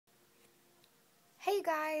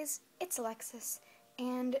Hey guys, it's Alexis,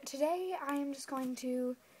 and today I am just going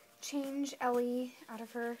to change Ellie out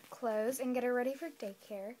of her clothes and get her ready for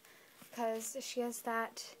daycare, because she has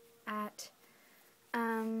that at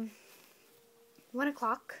 1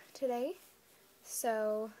 o'clock today,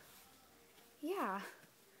 so yeah.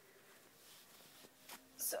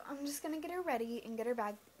 So I'm just going to get her ready and get her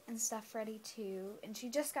bag and stuff ready too, and she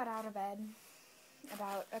just got out of bed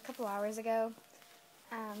about a couple hours ago.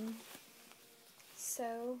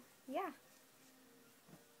 So, yeah.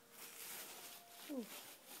 Ooh.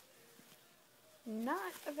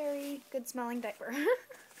 Not a very good smelling diaper.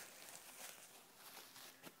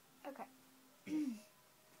 Okay. And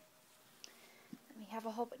we have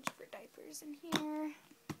a whole bunch of her diapers in here.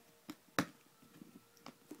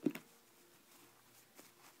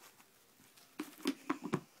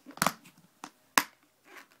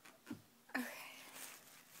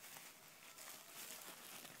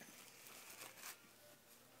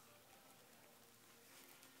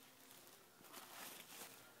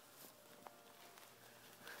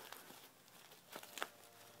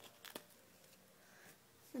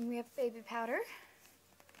 Then we have baby powder.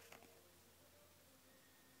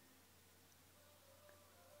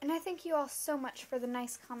 And I thank you all so much for the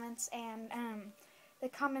nice comments and the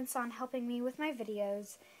comments on helping me with my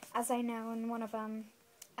videos. As I know in one of them,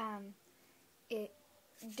 it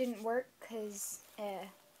didn't work because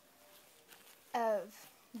of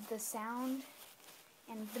the sound,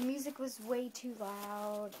 and the music was way too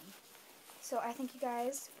loud. So I thank you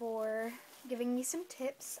guys for giving me some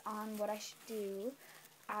tips on what I should do.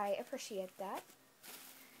 I appreciate that.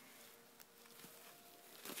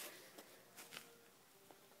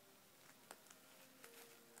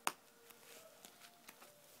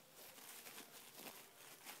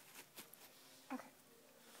 Okay.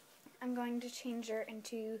 I'm going to change her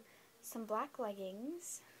into some black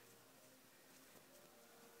leggings.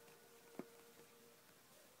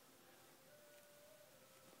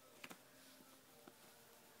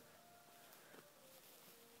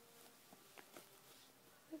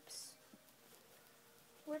 Oops.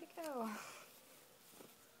 Where'd it go?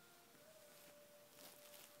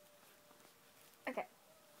 Okay.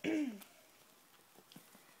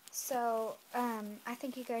 So, I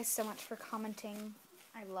thank you guys so much for commenting.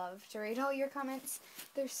 I love to read all your comments.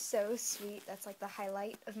 They're so sweet. That's like the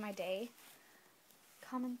highlight of my day.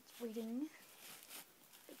 Comment reading.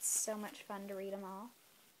 It's so much fun to read them all.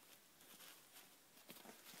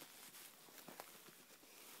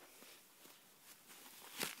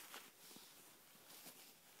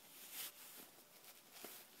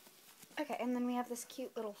 Okay, and then we have this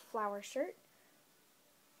cute little flower shirt.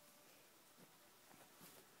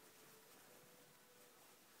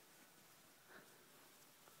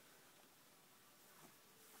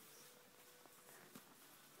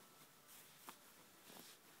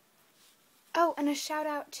 Oh, and a shout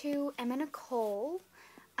out to Emma Nicole.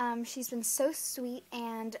 She's been so sweet,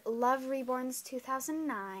 and love Reborns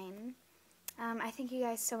 2009. I thank you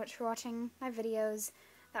guys so much for watching my videos.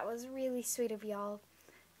 That was really sweet of y'all.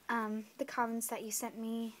 The comments that you sent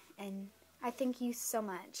me, and I thank you so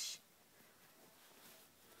much.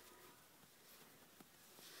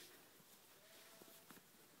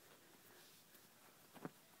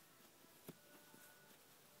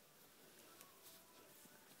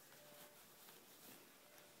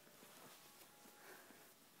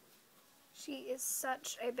 She is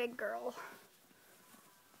such a big girl.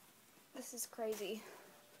 This is crazy.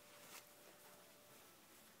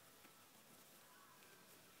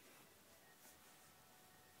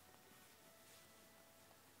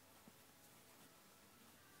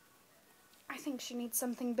 I think she needs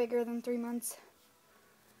something bigger than 3 months.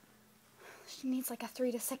 She needs like a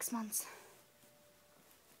 3 to 6 months.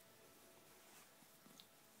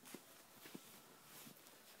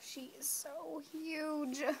 She is so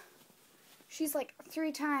huge. She's like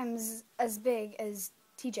 3 times as big as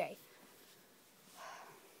TJ.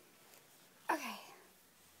 Okay.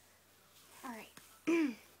 Alright.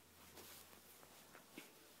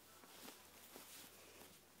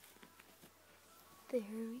 There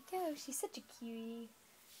we go. She's such a cutie.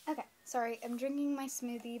 Okay, sorry. I'm drinking my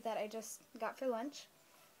smoothie that I just got for lunch.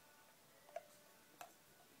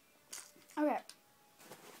 Okay.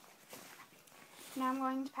 Now I'm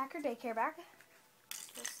going to pack her daycare bag.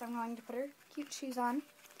 First I'm going to put her cute shoes on.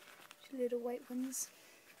 2 little white ones.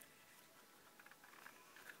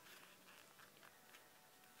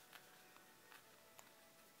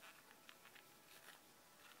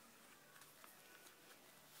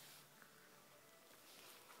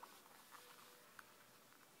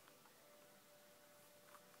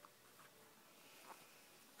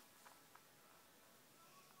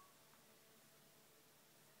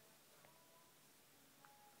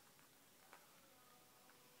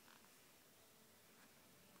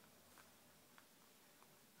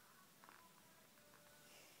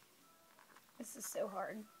 This is so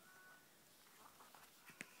hard.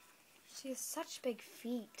 She has such big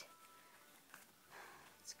feet.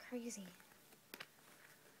 It's crazy.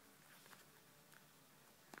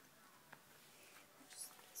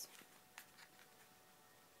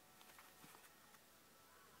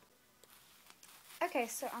 Okay,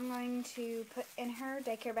 so I'm going to put in her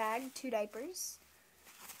daycare bag 2 diapers.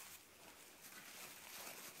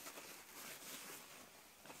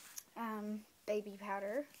 Baby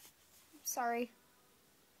powder. Sorry.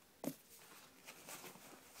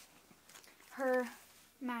 Her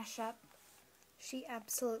mashup. She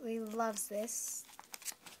absolutely loves this.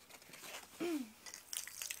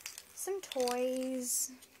 Some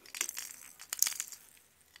toys.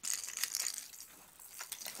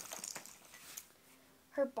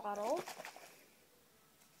 Her bottle.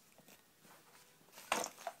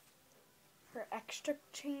 Her extra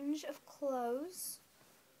change of clothes.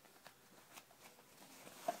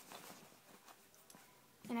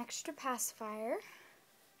 An extra pacifier.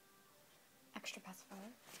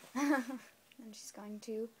 And she's going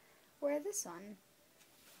to wear this on.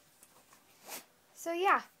 So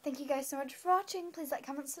yeah, thank you guys so much for watching. Please like,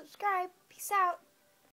 comment, subscribe. Peace out.